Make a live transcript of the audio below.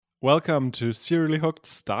Welcome to Serially Hooked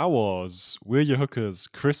Star Wars. We're your hookers,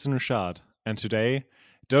 Chris and Rashad. And today,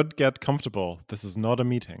 don't get comfortable. This is not a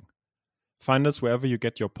meeting. Find us wherever you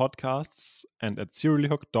get your podcasts and at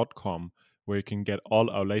seriallyhooked.com, where you can get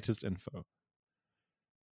all our latest info.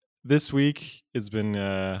 This week has been,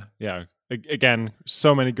 again,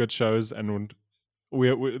 so many good shows. And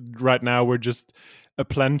we right now, we're just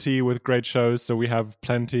plenty with great shows. So we have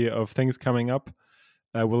plenty of things coming up.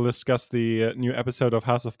 We'll discuss the new episode of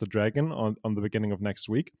House of the Dragon on the beginning of next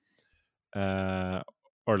week. And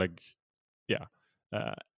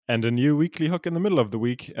a new weekly hook in the middle of the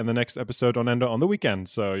week, and the next episode on Ender on the weekend.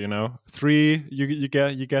 So you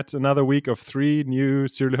get another week of 3 new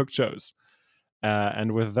Serially Hooked shows.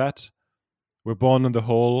 And with that, we're born in the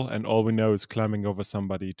hole, and all we know is climbing over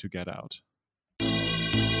somebody to get out.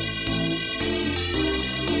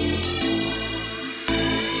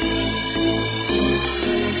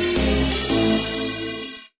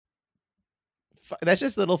 That's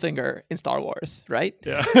just Littlefinger in Star Wars, right?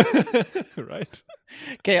 Yeah. Right.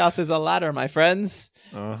 Chaos is a ladder, my friends.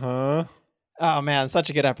 Uh-huh. Oh man, such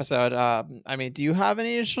a good episode. Do you have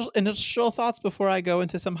any initial thoughts before I go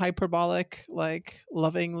into some hyperbolic,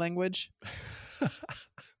 loving language?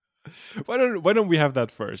 Why don't we have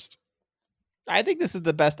that first? I think this is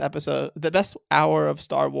the best episode, the best hour of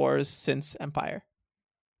Star Wars since Empire.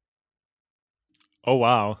 Oh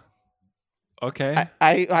wow. Okay.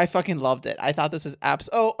 I fucking loved it. I thought this is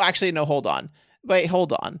Oh, actually, no. Hold on. Wait,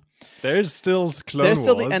 hold on. There's still Clone There's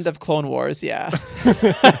still Wars. the end of Clone Wars. Yeah.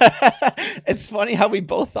 It's funny how we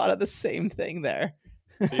both thought of the same thing there.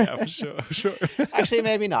 Yeah, for sure. Actually,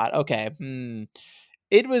 maybe not. Okay.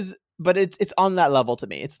 It was, but it's on that level to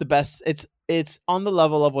me. It's the best. It's on the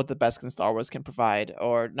level of what the best in Star Wars can provide,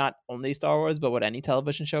 or not only Star Wars, but what any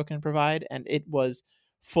television show can provide. And it was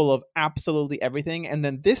full of absolutely everything. And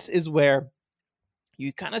then this is where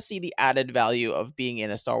you kind of see the added value of being in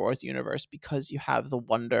a Star Wars universe, because you have the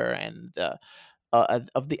wonder and the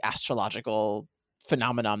of the astrological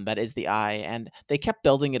phenomenon that is the eye. And they kept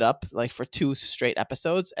building it up for 2 straight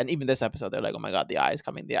episodes. And even this episode, they're like, oh my God, the eye is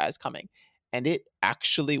coming. The eye is coming. And it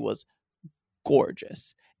actually was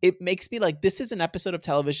gorgeous. It makes me like, this is an episode of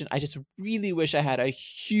television I just really wish I had a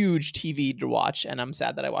huge TV to watch. And I'm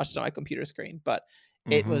sad that I watched it on my computer screen. But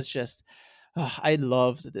it was just... I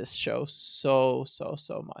loved this show so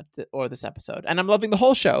much, or this episode, and I'm loving the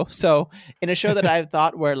whole show. So in a show that I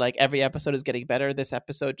thought where every episode is getting better, this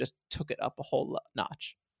episode just took it up a whole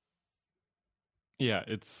notch. Yeah,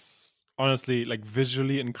 it's honestly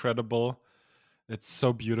visually incredible. It's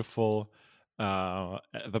so beautiful.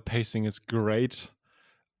 The pacing is great.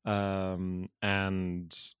 And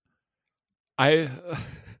I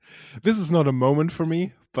this is not a moment for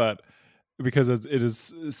me, but because it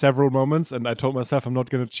is several moments, and I told myself I'm not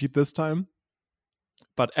going to cheat this time.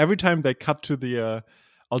 But every time they cut to the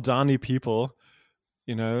Aldhani people,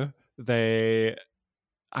 I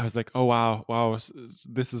was like, oh wow,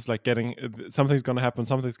 this is getting, something's going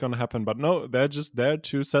to happen. But no, they're just there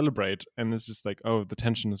to celebrate, and it's just oh, the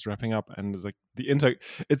tension is wrapping up, and it's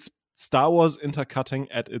it's Star Wars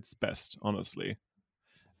intercutting at its best, honestly.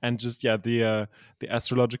 And just the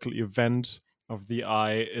astrological event of the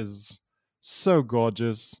eye is so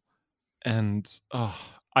gorgeous. And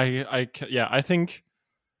I think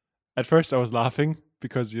at first I was laughing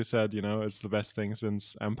because you said it's the best thing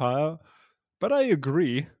since Empire, but I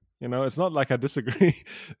agree. It's not like I disagree.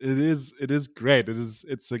 It is great.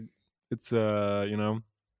 It's a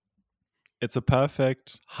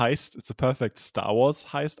perfect heist. It's a perfect Star Wars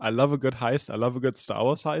heist. I love a good heist. I love a good Star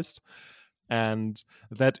Wars heist. And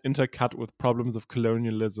that intercut with problems of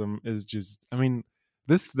colonialism is just,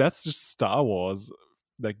 that's just Star Wars,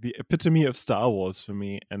 the epitome of Star Wars for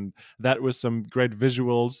me. And that was some great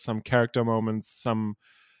visuals, some character moments, some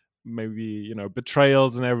maybe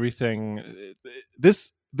betrayals and everything.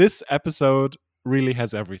 This episode really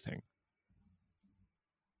has everything.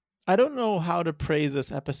 I don't know how to praise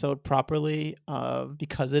this episode properly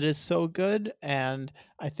because it is so good, and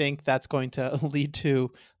I think that's going to lead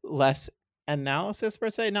to less analysis per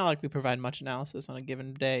se. Not like we provide much analysis on a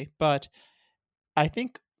given day, but I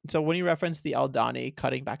think so. When you reference the Aldhani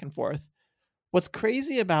cutting back and forth, what's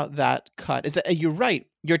crazy about that cut is that you're right.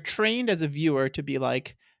 You're trained as a viewer to be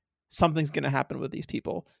like, something's going to happen with these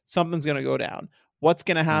people. Something's going to go down. What's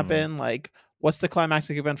going to happen? What's the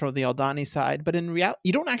climactic event from the Aldhani side? But in reality,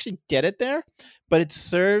 you don't actually get it there, but it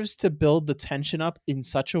serves to build the tension up in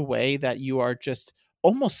such a way that you are just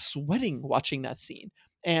almost sweating watching that scene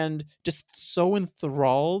and just so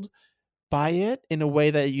enthralled by it in a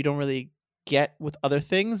way that you don't really get with other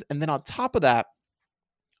things. And then on top of that,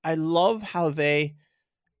 I love how they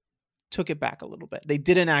took it back a little bit. They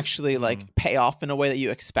didn't actually like pay off in a way that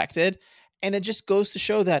you expected. And it just goes to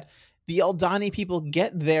show that the Aldani people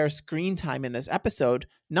get their screen time in this episode,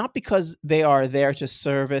 not because they are there to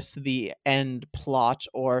service the end plot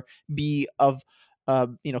or be of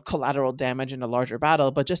collateral damage in a larger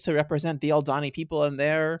battle, but just to represent the Aldani people and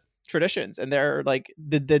their traditions and their like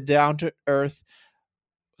the down to earth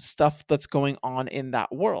stuff that's going on in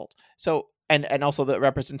that world. So and also the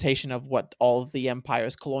representation of what all the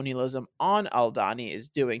Empire's colonialism on Aldani is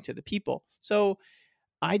doing to the people. So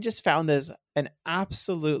I just found this an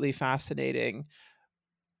absolutely fascinating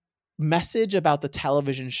message about the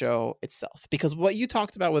television show itself, because what you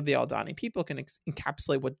talked about with the Aldani people can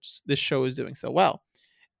encapsulate what this show is doing so well,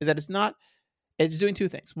 is that it's doing two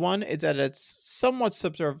things. One is that it's somewhat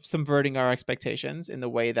subverting our expectations in the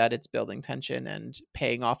way that it's building tension and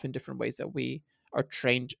paying off in different ways that we are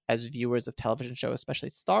trained as viewers of television shows, especially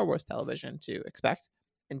Star Wars television, to expect.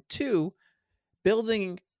 And two,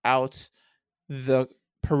 building out the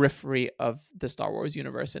periphery of the Star Wars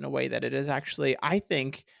universe in a way that it is actually, I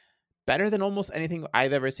think, better than almost anything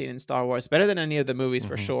I've ever seen in Star Wars, better than any of the movies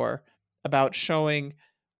for sure, about showing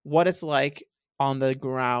what it's like on the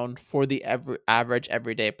ground for the average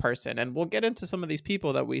everyday person. And we'll get into some of these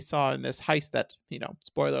people that we saw in this heist that,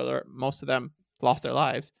 spoiler alert, most of them lost their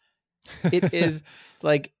lives. It is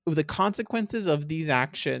like the consequences of these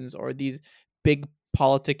actions or these big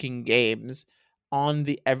politicking games on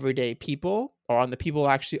the everyday people, or on the people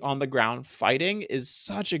actually on the ground fighting, is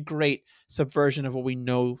such a great subversion of what we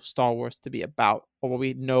know Star Wars to be about, or what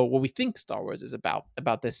we think Star Wars is about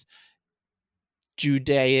this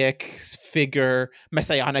Judaic figure,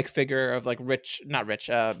 messianic figure of like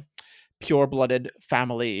pure-blooded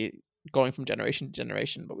family going from generation to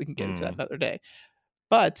generation. But we can get into that another day.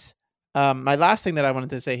 But my last thing that I wanted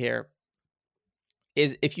to say here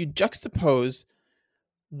is, if you juxtapose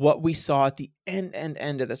what we saw at the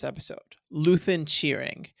end of this episode, Luthen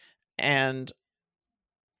cheering, and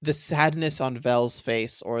the sadness on Vel's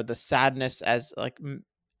face, or the sadness as like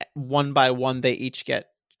one by one they each get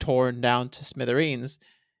torn down to smithereens,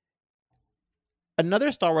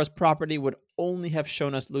 another Star Wars property would only have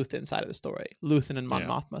shown us Luthen's side of the story, Luthen and Mon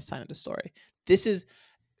Mothma's side of the story. This is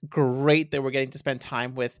great that we're getting to spend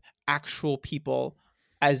time with actual people,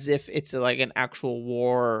 as if it's like an actual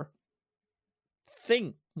war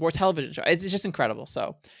television show. It's just incredible.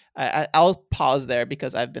 So I'll pause there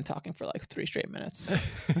because I've been talking for like 3 straight minutes.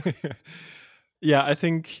 Yeah, I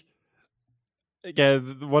think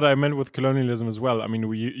what I meant with colonialism as well. I mean,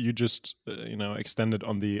 you just extended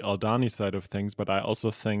on the Aldani side of things, but I also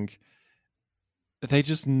think they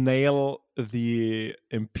just nail the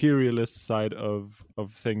imperialist side of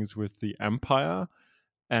things with the Empire,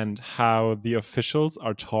 and how the officials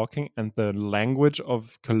are talking, and the language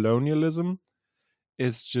of colonialism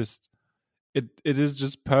is just it is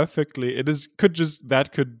just perfectly, that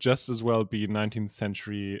could just as well be 19th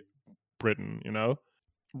century Britain,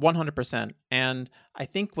 100%. And I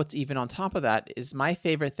think what's even on top of that is, my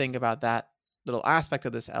favorite thing about that little aspect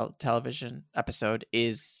of this television episode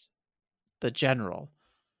is the general.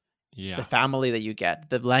 The family that you get,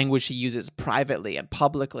 the language he uses privately and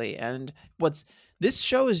publicly. And this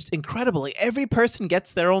show is incredible. Every person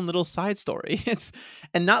gets their own little side story.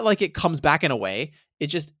 And not like it comes back in a way. It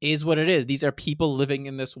just is what it is. These are people living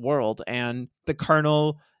in this world, and the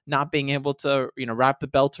colonel not being able to, wrap the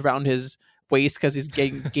belt around his waist because he's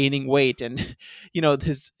gaining weight, and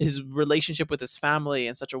his relationship with his family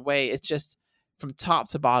in such a way. It's just, from top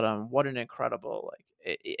to bottom, what an incredible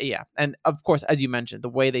and of course, as you mentioned, the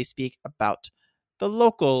way they speak about the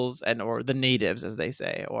locals or the natives, as they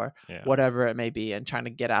say, or whatever it may be, and trying to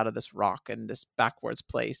get out of this rock and this backwards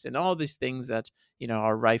place, and all these things that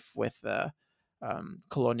are rife with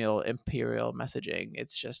colonial imperial messaging.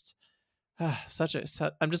 It's just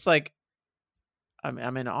I'm just like,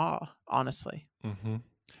 I'm in awe, honestly. Mm-hmm.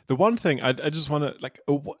 The one thing I just want to, like,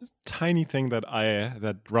 a tiny thing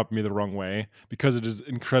that rubbed me the wrong way, because it is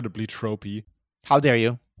incredibly tropey. How dare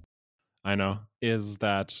you? I know. Is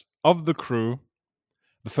that of the crew,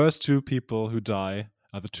 the first 2 people who die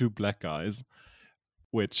are the 2 black guys,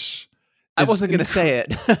 which I wasn't going to say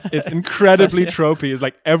it. It's incredibly tropey. It's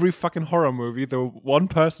like every fucking horror movie, the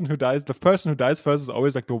person who dies first is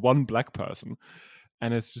always like the one black person.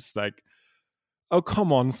 And it's just like, oh,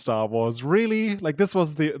 come on, Star Wars. Really? Like, this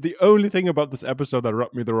was the only thing about this episode that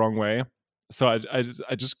rubbed me the wrong way. So I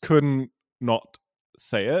just couldn't not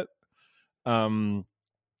say it.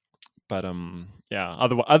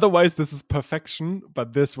 Otherwise this is perfection.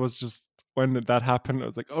 But this was just, when that happened, I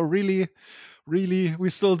was like, oh, really? We're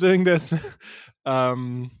still doing this?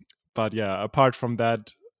 But yeah, apart from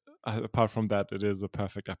that, apart from that, it is a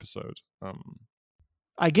perfect episode.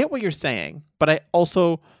 I get what you're saying, but I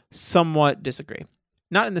also somewhat disagree.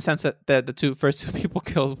 Not in the sense that the first two people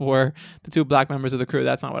killed were the two black members of the crew.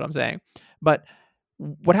 That's not what I'm saying. But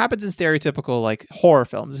what happens in stereotypical like horror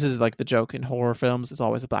films, this is like the joke in horror films, it's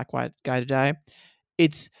always a black white guy to die.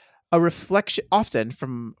 It's a reflection, often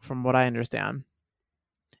from what I understand,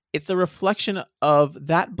 it's a reflection of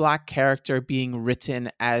that black character being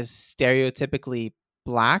written as stereotypically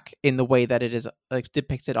black in the way that it is like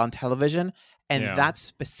depicted on television, and that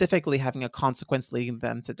specifically having a consequence leading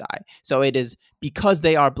them to die. So it is because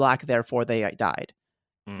they are black, therefore they died.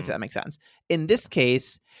 If that makes sense. In this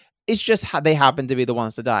case, it's just how they happen to be the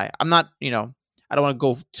ones to die. I'm not, I don't want to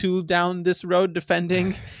go too down this road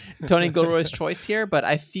defending Tony Gilroy's choice here, but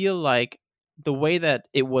I feel like the way that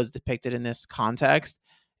it was depicted in this context,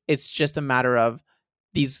 it's just a matter of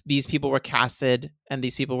these people were casted and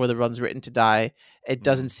these people were the ones written to die. It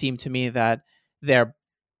doesn't seem to me that their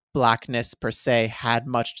blackness per se had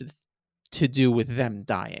much to do with them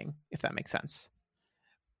dying, if that makes sense.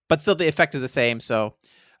 But still, the effect is the same. So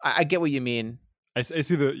I get what you mean. I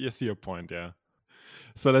see your point. Yeah.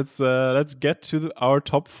 So let's get to our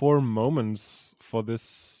top 4 moments for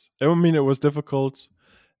this. I mean, it was difficult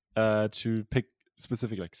to pick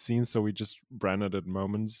specific like scenes, so we just branded it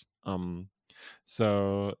moments.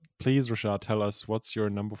 So please, Rashad, tell us what's your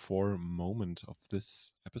number 4 moment of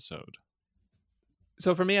this episode.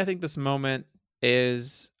 So for me, I think this moment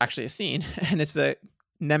is actually a scene, and it's the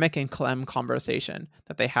Nemik and Clem conversation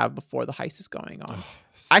that they have before the heist is going on.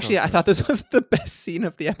 Actually, I thought this was the best scene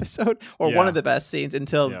of the episode, or one of the best scenes,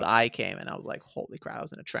 until the eye came, and I was like, holy crap, I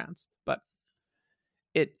was in a trance. But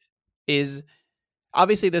it is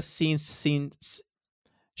obviously this scene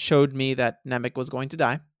showed me that Nemik was going to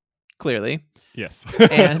die, clearly. Yes.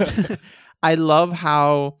 And I love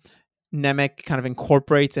how Nemik kind of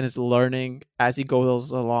incorporates and is learning as he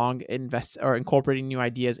goes along, incorporating new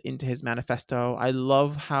ideas into his manifesto. I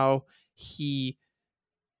love how he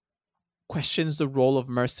questions the role of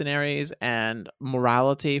mercenaries and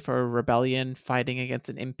morality for a rebellion fighting against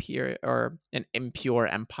an impure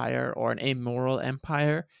empire or an immoral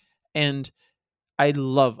empire. And I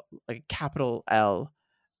love, like, capital L,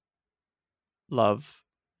 love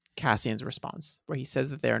Cassian's response, where he says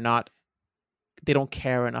that they don't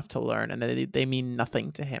care enough to learn, and that they mean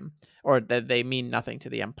nothing to him, or that they mean nothing to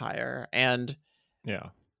the Empire. And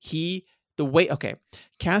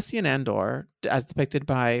Cassian Andor, as depicted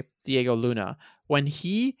by Diego Luna, when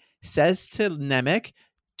he says to Nemik,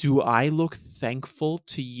 "Do I look thankful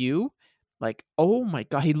to you?" Like, oh my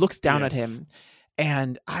god, he looks down at him,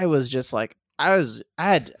 and I was just like, I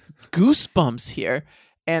had goosebumps here.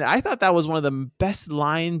 And I thought that was one of the best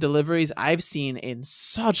line deliveries I've seen in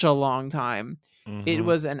such a long time. Mm-hmm. It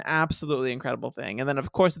was an absolutely incredible thing. And then,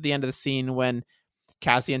 of course, at the end of the scene, when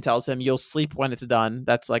Cassian tells him, "You'll sleep when it's done,"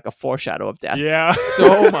 that's like a foreshadow of death. Yeah.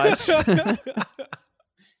 So much.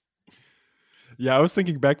 Yeah, I was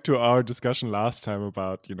thinking back to our discussion last time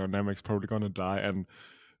about, Nemik's probably going to die. And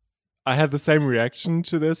I had the same reaction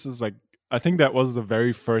to this. It's like, I think that was the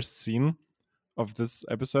very first scene of this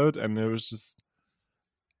episode. And it was just,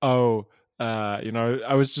 I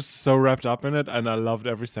was just so wrapped up in it, and I loved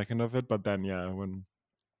every second of it. But then, when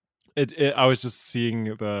I was just seeing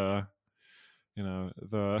the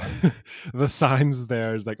the signs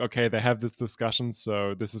there. Is like, okay, they have this discussion,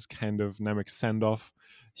 so this is kind of Nemik's send off.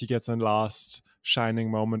 He gets a last shining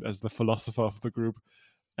moment as the philosopher of the group,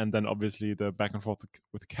 and then obviously the back and forth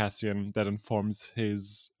with Cassian that informs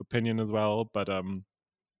his opinion as well. But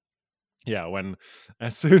when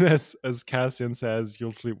as soon as Cassian says,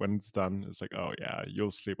 "You'll sleep when it's done," it's like, oh yeah,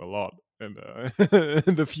 you'll sleep a lot in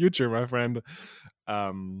the future, my friend.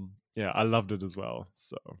 I loved it as well.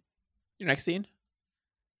 So your next scene,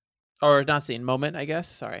 or not scene, moment, I guess.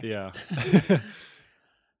 Sorry. Yeah.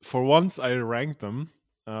 For once, I ranked them.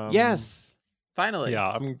 Yes, finally. Yeah,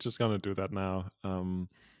 I'm just gonna do that now.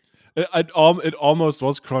 It almost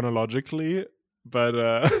was chronologically. But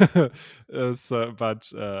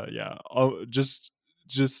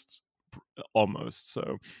just almost.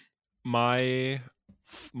 So my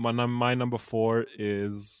number 4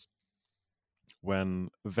 is when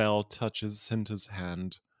Vel touches Cinta's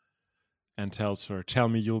hand and tells her, "Tell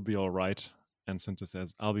me you'll be all right." And Cinta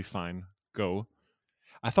says, "I'll be fine. Go."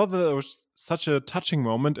 I thought that it was such a touching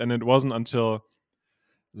moment, and it wasn't until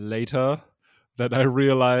later that I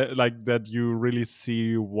realized, like, that you really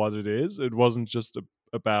see what it is. It wasn't just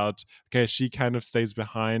about, okay, she kind of stays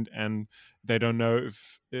behind and they don't know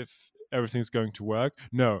if everything's going to work.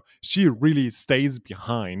 No, she really stays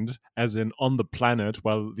behind, as in on the planet,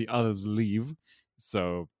 while the others leave.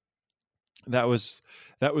 So that was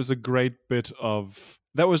a great bit of,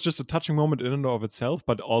 that was just a touching moment in and of itself,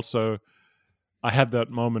 but also I had that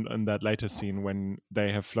moment in that later scene when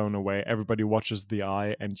they have flown away. Everybody watches the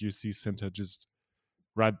eye, and you see Cinta just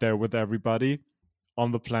right there with everybody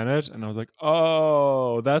on the planet, and I was like,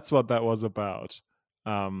 oh, that's what that was about.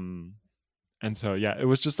 Um, and so yeah, it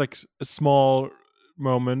was just like a small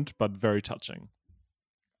moment, but very touching.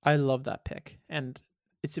 I love that pick, and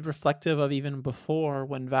it's reflective of even before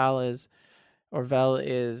when Vel is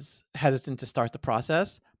hesitant to start the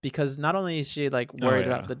process, because not only is she like worried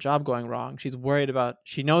about the job going wrong, she's worried about,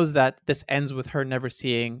 she knows that this ends with her never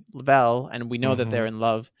seeing Vel, and we know that they're in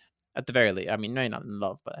love at the very least. I mean, no, not in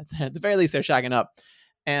love, but at the very least they're shagging up,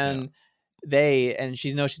 and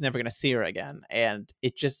she knows she's never going to see her again, and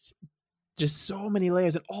it just so many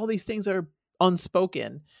layers, and all these things are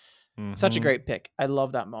unspoken. Such a great pick. I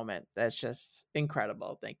love that moment. That's just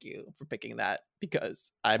incredible. Thank you for picking that,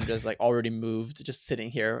 because I'm just like already moved just sitting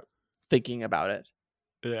here thinking about it.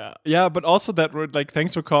 Yeah, but also that, like,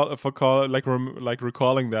 thanks for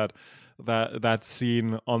recalling that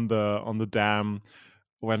scene on the dam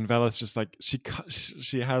when Vela's just like,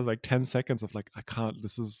 she has like 10 seconds of like, I can't,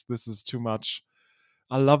 this is too much.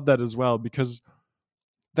 I love that as well, because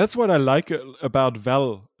that's what I like about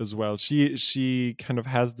Vel as well. She kind of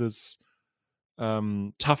has this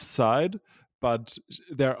tough side, but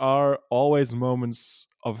there are always moments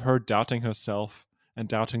of her doubting herself and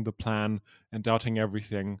doubting the plan and doubting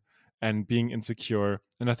everything and being insecure.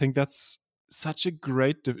 And I think that's such a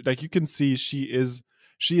great, like, you can see she is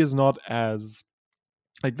not as,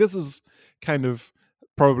 like, this is kind of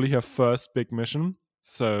probably her first big mission,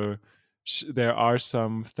 so there are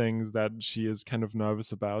some things that she is kind of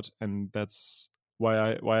nervous about, and that's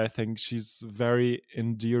why I think she's very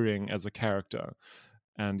endearing as a character.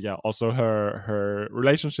 And yeah, also her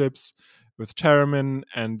relationships with Terramin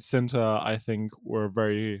and Cinta, I think, were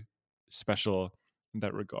very special in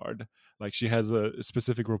that regard. Like, she has a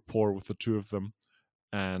specific rapport with the two of them,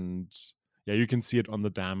 and yeah, you can see it on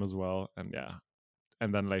the dam as well. And yeah,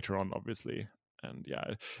 and then later on, obviously. And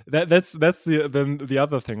yeah, that's the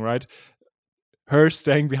other thing, right? Her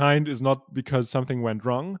staying behind is not because something went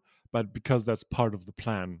wrong, but because that's part of the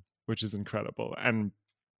plan, which is incredible. And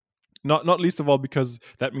not least of all because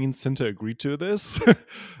that means Cinta agreed to this,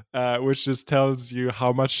 which just tells you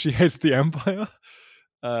how much she hates the Empire,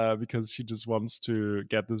 because she just wants to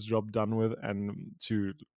get this job done with, and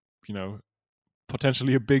to,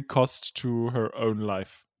 potentially a big cost to her own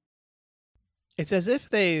life. It's as if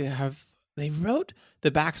they wrote the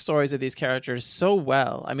backstories of these characters so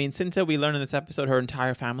well. I mean, Cinta, we learn in this episode, her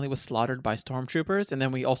entire family was slaughtered by stormtroopers, and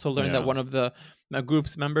then we also learn that one of the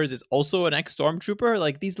group's members is also an ex-stormtrooper.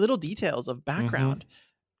 Like, these little details of background,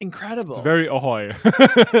 incredible. It's very Ahoy.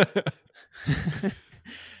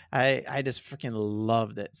 I just freaking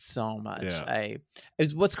loved it so much.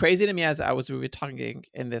 What's crazy to me, as we were talking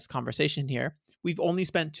in this conversation here, we've only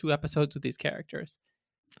spent 2 episodes with these characters.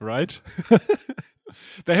 Right?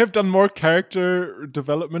 They have done more character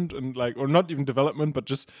development and, like, or not even development, but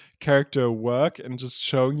just character work and just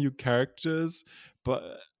showing you characters, but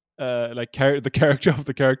the character of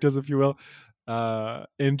the characters, if you will,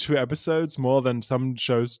 in 2 episodes, more than some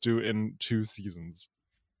shows do in 2 seasons.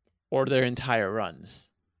 Or their entire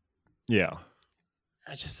runs. Yeah.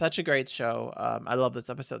 It's just such a great show. I love this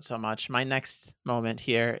episode so much. My next moment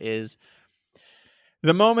here is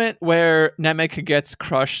the moment where Namek gets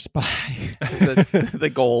crushed by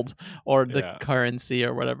the gold or the currency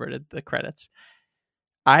or whatever, the credits.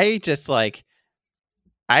 I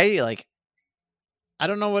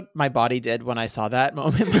don't know what my body did when I saw that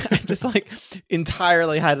moment, but I just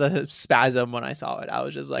entirely had a spasm when I saw it. I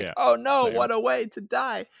was just like, oh no, same. What a way to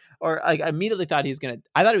die. Or I immediately thought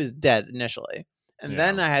I thought he was dead initially. And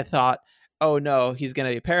then I had thought, oh no, he's going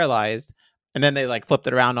to be paralyzed. And then they flipped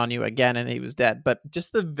it around on you again and he was dead. But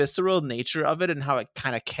just the visceral nature of it and how it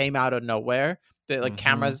kind of came out of nowhere. The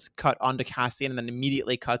cameras cut onto Cassian and then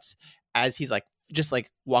immediately cuts as he's just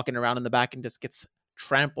walking around in the back and just gets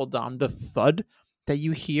trampled on. The thud that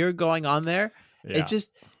you hear going on there. Yeah.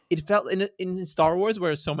 It felt in Star Wars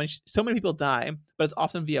where so many people die, but it's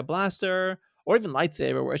often via blaster or even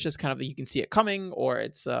lightsaber, where it's just kind of, you can see it coming, or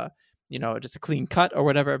it's just a clean cut or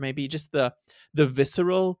whatever it may be. Just the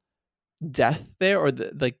visceral death there, or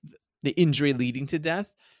the injury leading to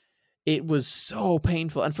death. It was so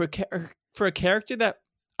painful, and for a character that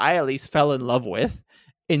I at least fell in love with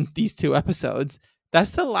in these 2 episodes,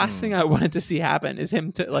 that's the last thing I wanted to see happen, is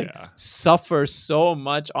him to suffer so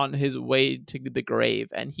much on his way to the grave,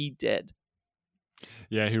 and he did.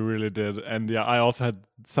 Yeah, he really did. And yeah, I also had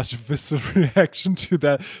such a visceral reaction to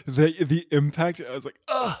that. The impact. I was like,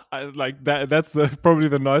 oh, I like that. That's probably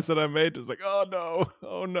the noise that I made. It's like, oh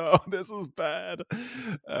no, this is bad.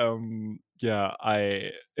 Yeah,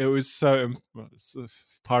 it was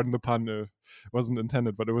pardon the pun, it wasn't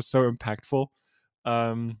intended, but it was so impactful.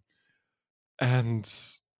 Um, and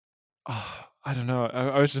I don't know.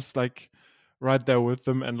 I was just like right there with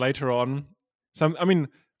them, and later on, I mean,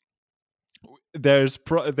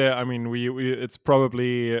 I mean, we it's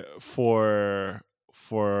probably for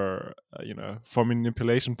for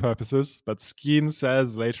manipulation purposes, but Skeen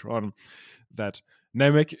says later on that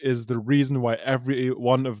Namek is the reason why every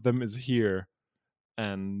one of them is here.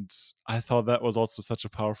 And I thought that was also such a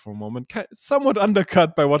powerful moment, somewhat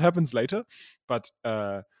undercut by what happens later, but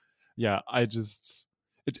yeah,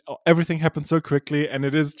 everything happened so quickly, and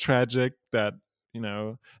it is tragic that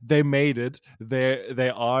they made it.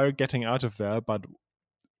 They are getting out of there, but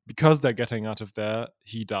because they're getting out of there,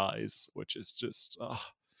 he dies, which is just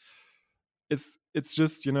it's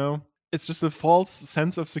just it's just a false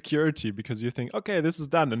sense of security, because you think, okay, this is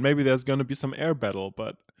done, and maybe there's going to be some air battle,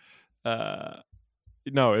 but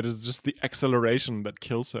no, it is just the acceleration that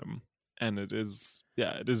kills him, and it is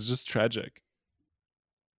just tragic.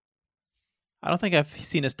 I don't think I've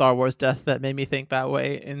seen a Star Wars death that made me think that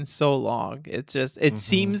way in so long. It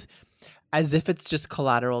seems as if it's just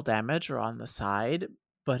collateral damage or on the side,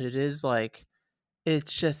 but it is like,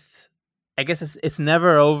 it's just, I guess it's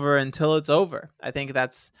never over until it's over. I think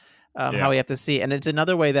that's how we have to see. And it's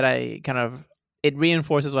another way that it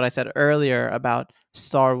reinforces what I said earlier about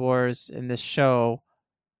Star Wars in this show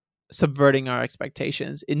subverting our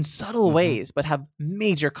expectations in subtle ways, but have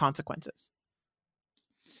major consequences.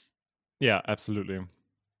 Yeah, absolutely.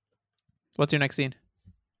 What's your next scene?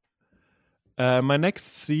 My next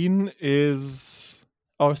scene is...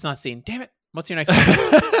 Oh, it's not scene. Damn it. What's your next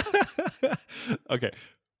scene? Okay.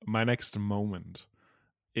 My next moment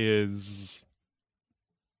is...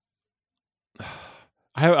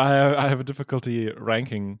 I have a difficulty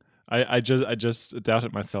ranking. I just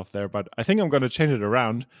doubted myself there, but I think I'm going to change it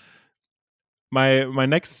around. My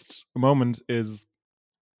next moment is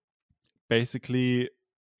basically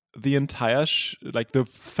the entire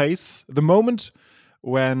the moment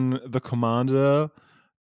when the commander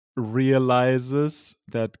realizes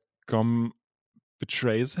that Gom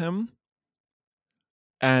betrays him,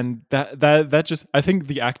 and that just, I think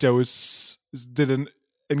the actor did an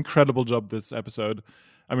incredible job this episode.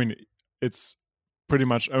 I mean, it's pretty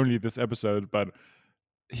much only this episode, but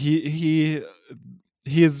he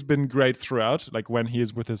has been great throughout, like when he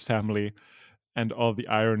is with his family and all the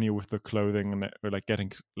irony with the clothing and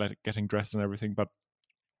getting dressed and everything. But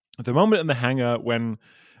the moment in the hangar when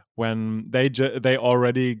they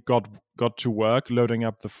already got to work loading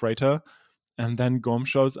up the freighter, and then Gom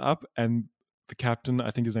shows up, and the captain,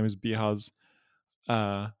 I think his name is Bihaz,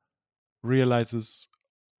 realizes,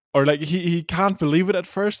 or like he can't believe it at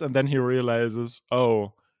first, and then he realizes,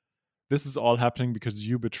 oh, this is all happening because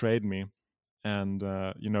you betrayed me, and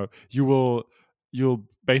you'll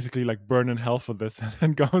basically like burn in hell for this.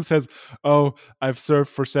 And Gom says, oh, I've served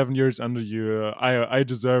for 7 years under you, I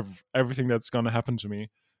deserve everything that's gonna happen to me.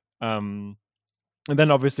 And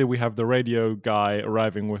then obviously we have the radio guy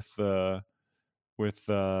arriving with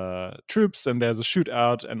troops, and there's a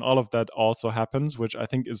shootout, and all of that also happens, which I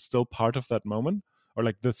think is still part of that moment, or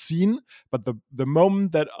like the scene. But the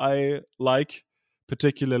moment that I like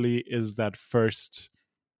particularly is that first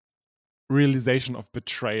realization of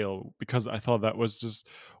betrayal, because I thought that was just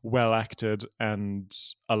well acted, and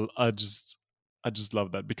I just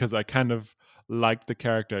love that, because I kind of like the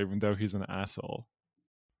character even though he's an asshole.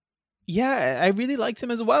 Yeah, I really liked him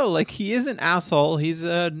as well. Like, he is an asshole. He's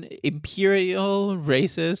an imperial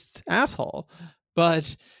racist asshole.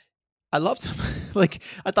 But I loved him. Like,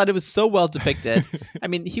 I thought it was so well depicted. I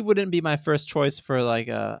mean, he wouldn't be my first choice for like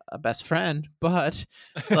a best friend, but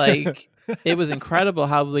like it was incredible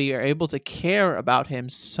how we are able to care about him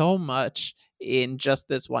so much in just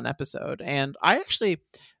this one episode. And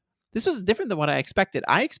this was different than what I expected.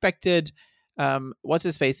 I expected what's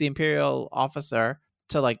his face, the Imperial officer,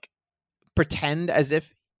 to like pretend as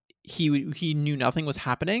if he knew nothing was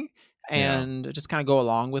happening and just kind of go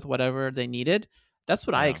along with whatever they needed. That's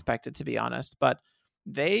what I expected, to be honest. But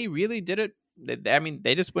they really did it. I mean,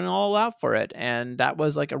 they just went all out for it, and that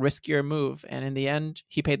was like a riskier move. And in the end,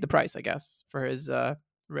 he paid the price, I guess, for his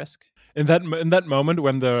risk. In that moment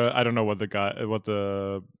when I don't know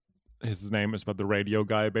his name is, but the radio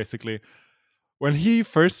guy, basically, when he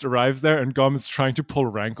first arrives there and Gom is trying to pull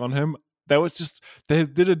rank on him, that was just, they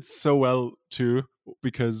did it so well too,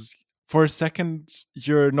 because for a second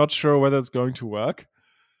you're not sure whether it's going to work.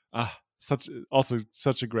 Such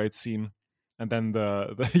a great scene. And then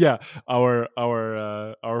the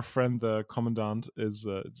our friend the commandant is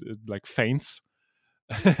like faints,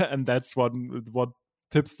 and that's what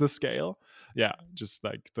tips the scale. Yeah, just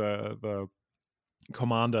like the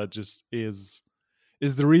commander just is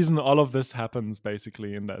the reason all of this happens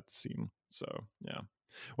basically in that scene. So yeah,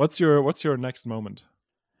 what's your next moment?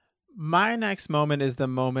 My next moment is the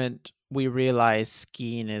moment we realize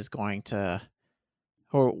Skeen is going to,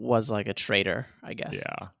 or was like a traitor, I guess.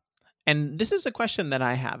 Yeah. And this is a question that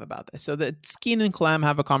I have about this. So that Skeen and Clem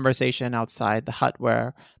have a conversation outside the hut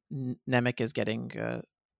where Nemec is getting,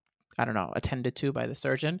 I don't know, attended to by the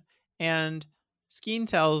surgeon. And Skeen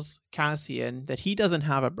tells Cassian that he doesn't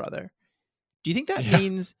have a brother. Do you think that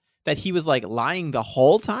means that he was like lying the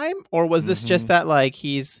whole time? Or was this just that like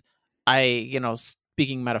he's,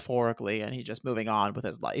 speaking metaphorically and he's just moving on with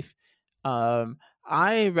his life?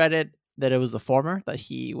 I read it that it was the former, that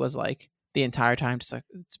he was like the entire time just like,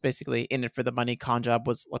 it's basically in it for the money. Khanjab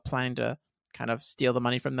was like planning to kind of steal the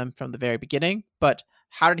money from them from the very beginning. But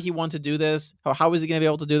how did he want to do this? How was he going to be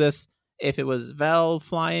able to do this if it was Vel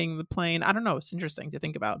flying the plane? I don't know. It's interesting to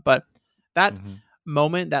think about. But that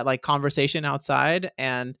moment, that like conversation outside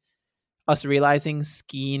and us realizing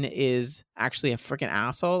Skeen is actually a freaking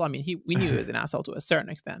asshole. I mean, we knew he was an asshole to a certain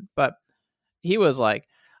extent, but he was like,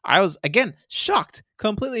 I was again shocked,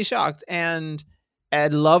 completely shocked, and I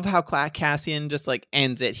love how Cassian just like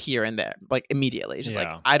ends it here and there, like immediately, just like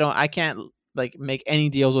I can't like make any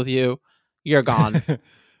deals with you, you're gone.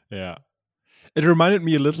 Yeah, it reminded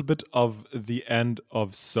me a little bit of the end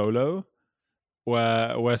of Solo,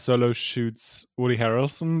 where Solo shoots Woody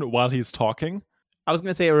Harrelson while he's talking. I was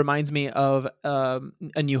gonna say it reminds me of A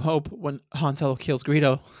New Hope when Han Solo kills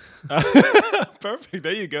Greedo. Perfect.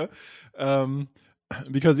 There you go.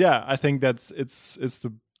 Because yeah, I think it's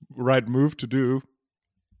the right move to do,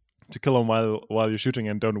 to kill him while you're shooting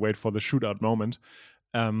and don't wait for the shootout moment.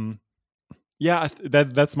 Yeah,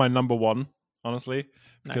 that's my number one, honestly,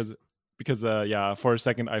 because for a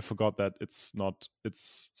second I forgot that it's not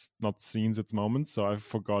scenes, it's moments. So I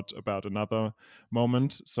forgot about another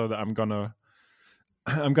moment. So that I'm gonna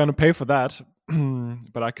pay for that.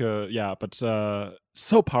 But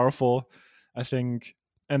so powerful, I think.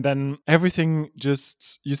 And then everything,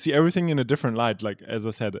 just you see everything in a different light. Like as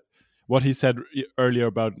I said, what he said earlier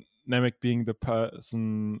about Nemec being the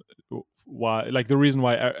person why, like the reason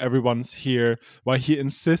why everyone's here, why he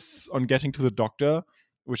insists on getting to the doctor,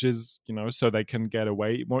 which is, so they can get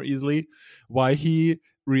away more easily, why he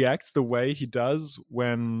reacts the way he does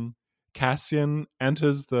when Cassian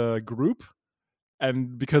enters the group,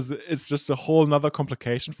 and because it's just a whole nother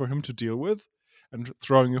complication for him to deal with, and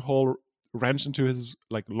throwing a whole wrench into his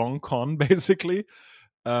like long con basically.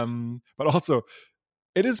 But also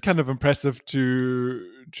it is kind of impressive to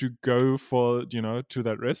go for, to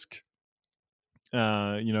that risk,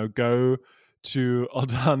 go to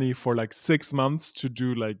Aldhani for like 6 months to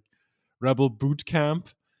do like rebel boot camp,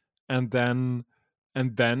 and then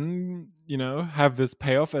have this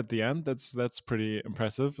payoff at the end. That's pretty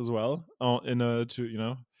impressive as well, in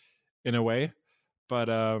a way. But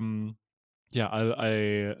yeah,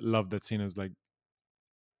 I love that scene. Is like,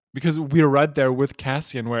 because we're right there with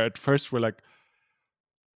Cassian, where at first we're like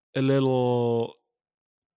a little,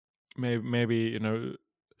 maybe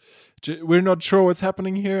we're not sure what's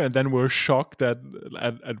happening here, and then we're shocked at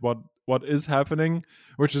what is happening,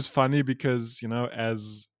 which is funny because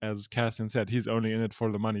as Cassian said, he's only in it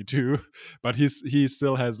for the money too, but he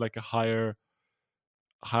still has like a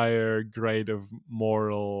higher grade of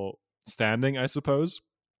moral standing, I suppose.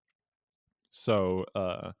 So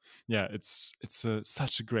yeah, it's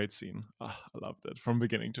such a great scene. I loved it from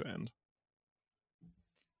beginning to end.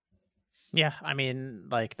 Yeah, I mean,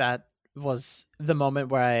 like that was the moment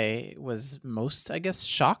where I was most, I guess,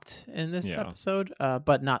 shocked in this episode,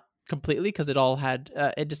 but not completely, because it all had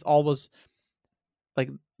it just all was like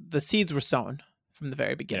the seeds were sown from the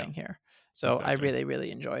very beginning here. So exactly. I really,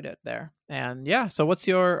 really enjoyed it there. And yeah, so what's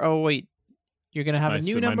your? Oh wait, you're gonna have a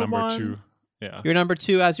new number one. 2. Yeah, your number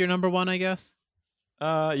 2 as your number 1, I guess.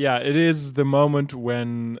 Yeah, it is the moment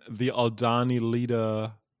when the Aldhani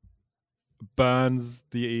leader burns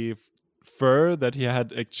the fur that he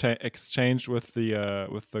had exchanged with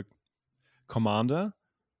the commander,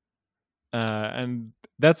 and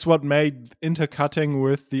that's what made intercutting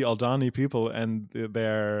with the Aldhani people and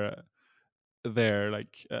their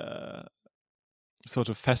like sort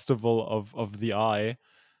of festival of the eye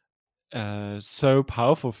so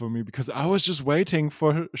powerful for me, because I was just waiting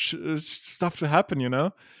for stuff to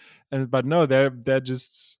happen, but no, they're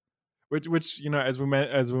just, which as we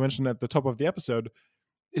mentioned at the top of the episode,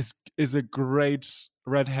 is a great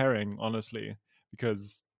red herring, honestly,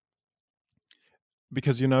 because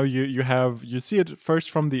you see it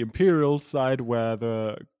first from the Imperial side, where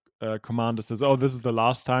the commander says, "Oh, this is the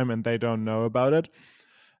last time," and they don't know about it,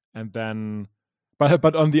 and then,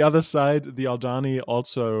 but on the other side, the Aldani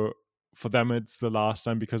also, for them, it's the last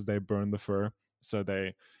time because they burn the fur, so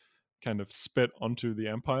they kind of spit onto the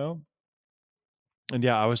Empire. And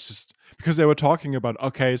yeah, I was just, because they were talking about,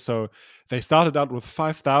 okay, so they started out with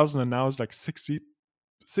 5,000 and now it's like 60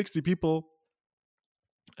 people.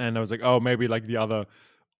 And I was like, oh, maybe like the other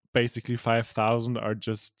basically 5,000 are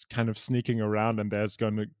just kind of sneaking around and there's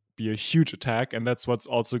going to be a huge attack. And that's what's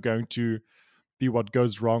also going to be what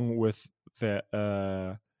goes wrong with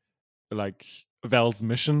the, like, Vel's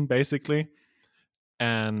mission, basically.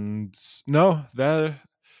 And no,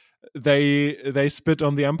 they spit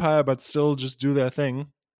on the Empire, but still just do their thing.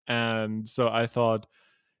 And so I thought,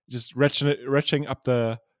 just ratcheting up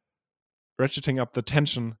the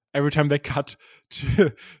tension every time they cut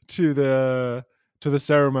to the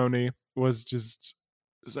ceremony was just,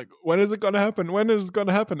 it's like, when is it gonna happen? When is it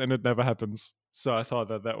gonna happen? And it never happens. So I thought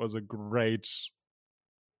that was a great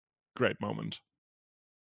moment.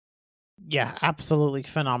 Yeah, absolutely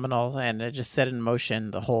phenomenal. And it just set in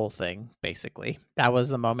motion the whole thing, basically. That was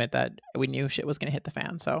the moment that we knew shit was going to hit the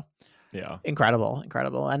fan. So, yeah, incredible.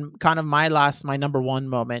 And kind of my number one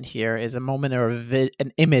moment here is a moment or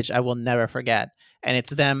an image I will never forget. And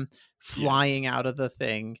it's them flying out of the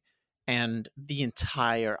thing and the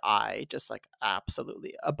entire eye just like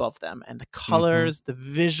absolutely above them, and the colors, the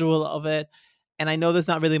visual of it. And I know there's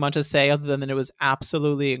not really much to say other than that it was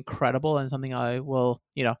absolutely incredible and something I will,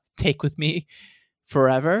 take with me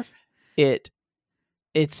forever.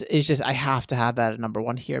 It's just, I have to have that at number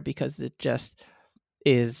one here because it just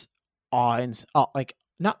is not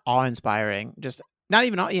awe-inspiring, just not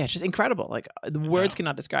even it's just incredible. Like, the words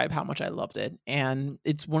cannot describe how much I loved it. And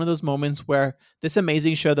it's one of those moments where this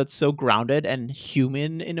amazing show that's so grounded and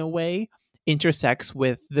human in a way intersects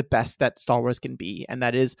with the best that Star Wars can be, and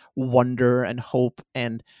that is wonder and hope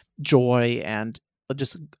and joy and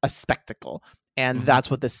just a spectacle. And that's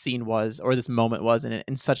what this scene was, or this moment was,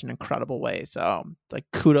 in such an incredible way. So, like,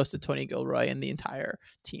 kudos to Tony Gilroy and the entire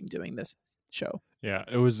team doing this show. Yeah,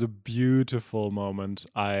 it was a beautiful moment.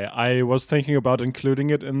 I was thinking about including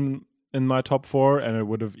it in my top 4, and it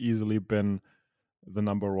would have easily been the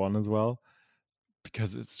number 1 as well,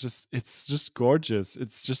 because it's just gorgeous.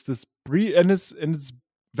 It's just this brief, and it's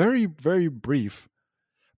very, very brief,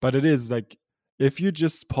 but it is like, if you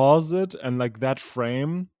just pause it, and like that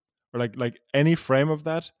frame, or like any frame of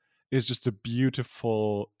that is just a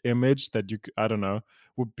beautiful image that I don't know,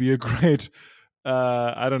 would be a great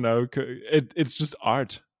I don't know, it's just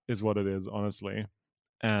art is what it is, honestly.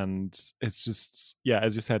 And it's just,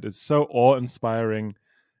 as you said, it's so awe-inspiring,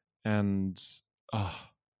 and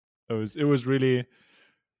it was really,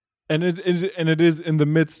 and it is in the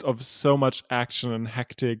midst of so much action and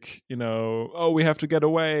hectic, we have to get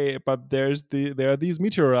away, but there are these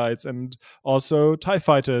meteorites and also TIE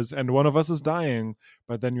fighters, and one of us is dying.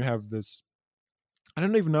 But then you have this, I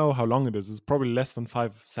don't even know how long it is. It's probably less than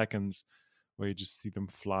 5 seconds, where you just see them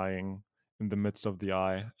flying in the midst of the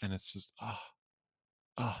eye, and it's just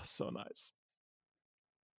so nice.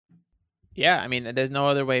 Yeah, I mean, there's no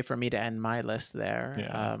other way for me to end my list there.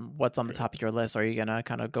 Yeah. What's on the top of your list? Are you gonna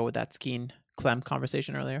kind of go with that Skeen Clem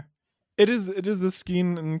conversation earlier? It is a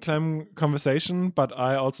Skeen and Clem conversation, but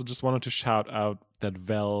I also just wanted to shout out that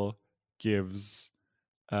Vel gives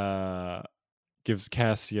Cassian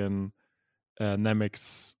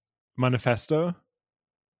Nemik's manifesto.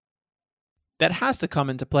 That has to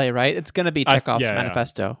come into play, right? It's going to be Chekhov's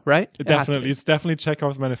manifesto, right? It's definitely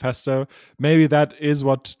Chekhov's manifesto. Maybe that is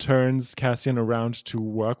what turns Cassian around to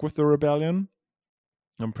work with the rebellion.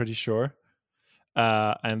 I'm pretty sure.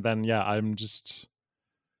 And then I'm just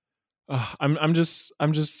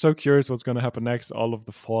so curious what's going to happen next. All of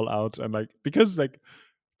the fallout, and because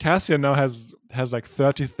Cassian now has like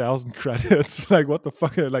 30,000 credits. Like, what the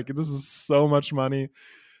fuck? Like, this is so much money.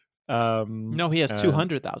 No, he has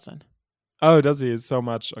 200,000. Oh, does he? It's so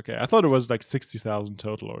much. Okay, I thought it was like 60,000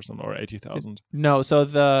 total or something, or 80,000. No, so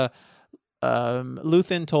the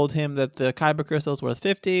Luthen told him that the Kyber crystal is worth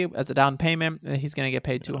 50 as a down payment. He's going to get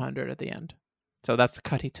paid 200 at the end. So that's the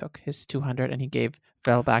cut he took, his 200, and he gave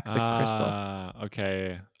Vel back the crystal.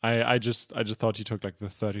 Okay. I just thought he took like the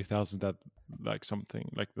 30,000 that like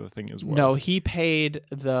something like the thing is worth. No, he paid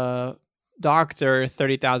doctor,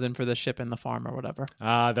 30,000 for the ship and the farm or whatever.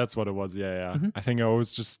 That's what it was. Yeah. Mm-hmm. I think I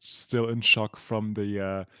was just still in shock from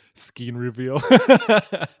the Skeen reveal.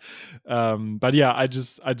 But yeah, I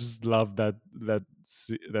just love that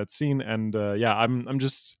scene, and yeah, I'm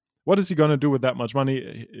just, what is he gonna do with that much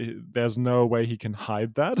money? There's no way he can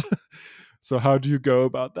hide that. So how do you go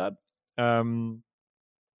about that?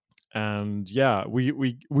 And yeah, we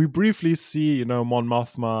briefly see, Mon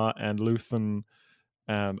Mothma and Luthen,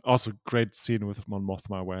 and also great scene with Mon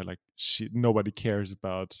Mothma where like nobody cares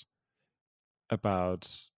about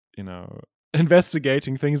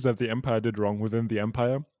investigating things that the Empire did wrong within the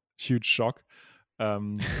Empire. Huge shock. But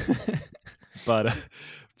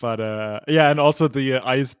yeah, and also the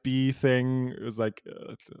ISB thing is like,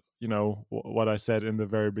 what I said in the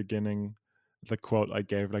very beginning, the quote I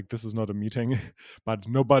gave, like, this is not a meeting, but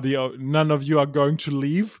none of you are going to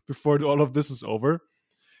leave before all of this is over.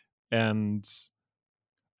 And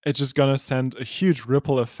it's just gonna send a huge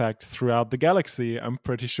ripple effect throughout the galaxy, I'm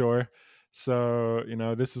pretty sure. So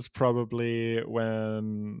this is probably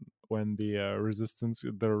when the resistance,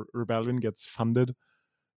 the rebellion, gets funded,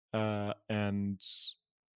 and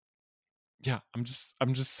yeah, I'm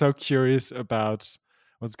just so curious about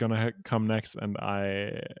what's gonna come next, and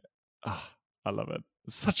I love it.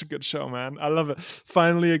 It's such a good show, man. I love it.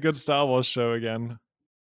 Finally, a good Star Wars show again.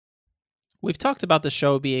 We've talked about the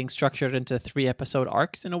show being structured into 3-episode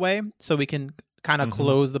arcs in a way, so we can kind of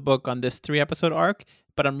close the book on this 3-episode arc.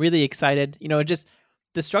 But I'm really excited.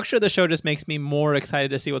 The structure of the show just makes me more excited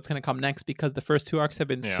to see what's going to come next, because the first 2 arcs have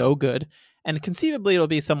been so good, and conceivably it'll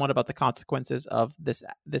be somewhat about the consequences of this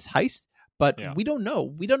heist. But we don't know.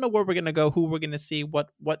 We don't know where we're going to go, who we're going to see,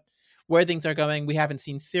 where things are going. We haven't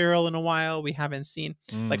seen Cyril in a while. We haven't seen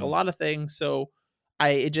like a lot of things. So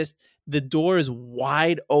the door is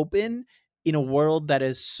wide open in a world that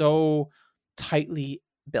is so tightly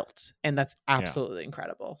built, and that's absolutely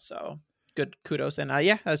incredible. So good, kudos. And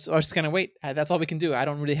I was just gonna wait. That's all we can do. I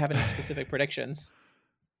don't really have any specific predictions.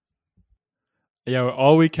 Yeah,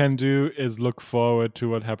 all we can do is look forward to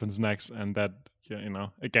what happens next, and that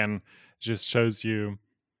again just shows you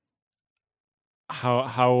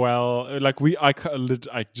how well, like,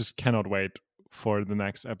 I just cannot wait for the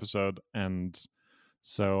next episode. And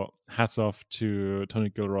so hats off to Tony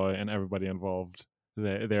Gilroy and everybody involved.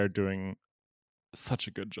 They're doing such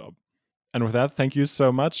a good job. And with that, thank you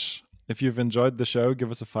so much. If you've enjoyed the show,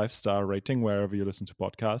 give us a 5-star rating wherever you listen to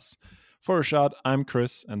podcasts. For a shot, I'm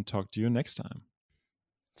Chris, and talk to you next time.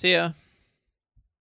 See ya.